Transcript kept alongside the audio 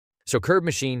So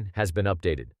CURVEmachine has been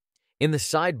updated. In the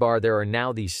sidebar, there are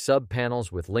now these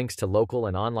sub-panels with links to local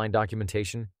and online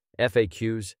documentation,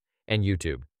 FAQs, and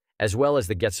YouTube, as well as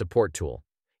the Get Support tool.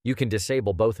 You can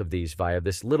disable both of these via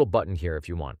this little button here if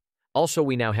you want. Also,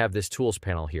 we now have this Tools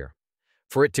panel here.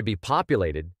 For it to be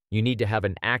populated, you need to have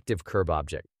an active curve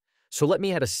object. So let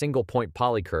me add a single point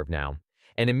polycurve now,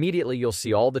 and immediately you'll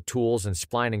see all the tools and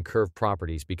spline and curve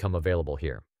properties become available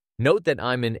here. Note that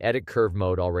I'm in Edit Curve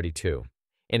mode already too.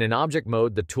 In an object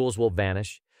mode, the tools will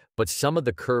vanish, but some of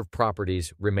the curve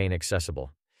properties remain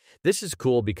accessible. This is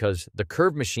cool because the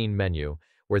CURVEmachine menu,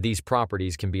 where these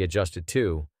properties can be adjusted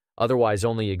to, otherwise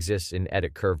only exists in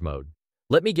Edit Curve mode.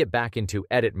 Let me get back into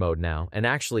Edit mode now and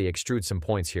actually extrude some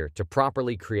points here to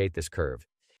properly create this curve.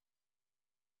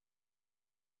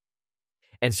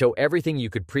 And so everything you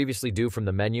could previously do from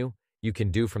the menu, you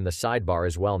can do from the sidebar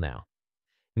as well now.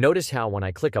 Notice how when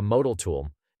I click a modal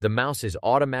tool, the mouse is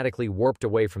automatically warped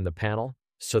away from the panel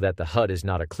so that the HUD is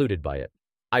not occluded by it.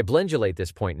 I blendulate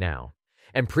this point now,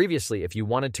 and previously if you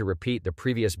wanted to repeat the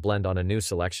previous blend on a new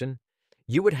selection,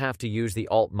 you would have to use the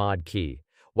Alt-Mod key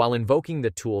while invoking the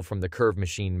tool from the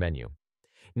CURVEmachine menu.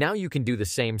 Now you can do the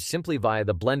same simply via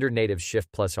the Blender native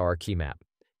Shift+R key map.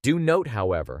 Do note,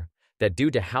 however, that due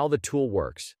to how the tool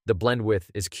works, the blend width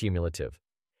is cumulative.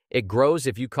 It grows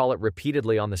if you call it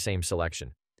repeatedly on the same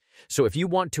selection. So if you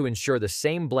want to ensure the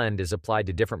same blend is applied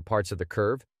to different parts of the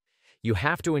curve, you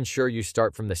have to ensure you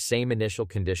start from the same initial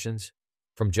conditions,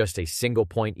 from just a single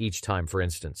point each time, for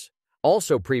instance.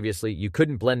 Also, previously, you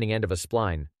couldn't blend the end of a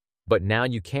spline, but now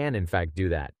you can in fact do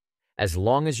that. As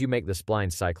long as you make the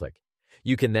spline cyclic,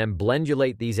 you can then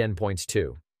blendulate these endpoints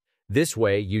too. This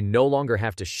way, you no longer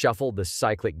have to shuffle the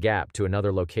cyclic gap to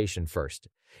another location first.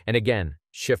 And again,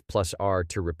 Shift+R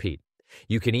to repeat.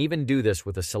 You can even do this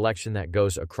with a selection that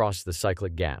goes across the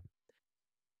cyclic gap.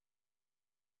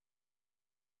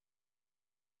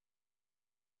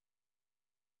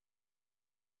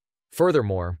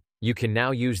 Furthermore, you can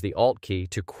now use the Alt key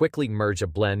to quickly merge a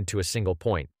blend to a single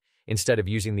point, instead of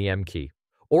using the M key,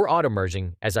 or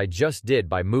auto-merging as I just did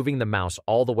by moving the mouse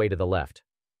all the way to the left.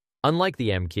 Unlike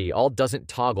the M key, Alt doesn't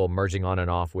toggle merging on and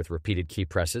off with repeated key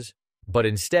presses, but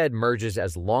instead merges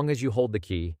as long as you hold the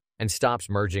key and stops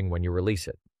merging when you release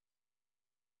it.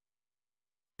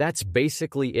 That's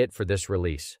basically it for this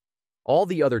release. All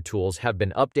the other tools have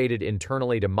been updated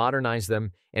internally to modernize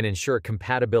them and ensure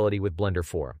compatibility with Blender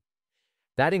 4.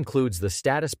 That includes the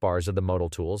status bars of the modal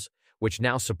tools, which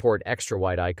now support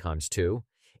extra-wide icons too,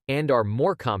 and are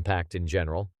more compact in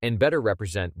general and better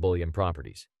represent Boolean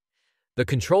properties. The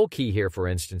control key here, for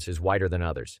instance, is wider than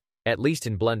others, at least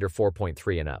in Blender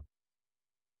 4.3 and up.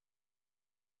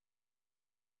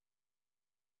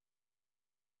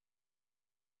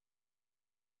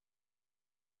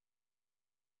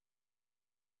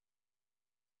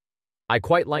 I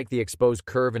quite like the exposed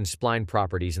curve and spline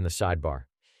properties in the sidebar.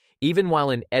 Even while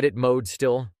in edit mode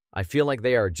still, I feel like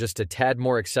they are just a tad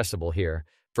more accessible here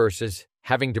versus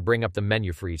having to bring up the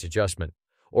menu for each adjustment,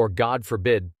 or God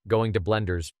forbid, going to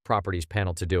Blender's Properties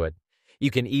panel to do it.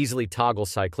 You can easily toggle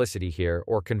cyclicity here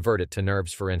or convert it to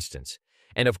NURBS, for instance,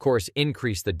 and of course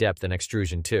increase the depth and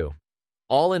extrusion too.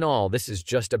 All in all, this is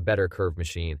just a better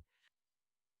CURVEmachine,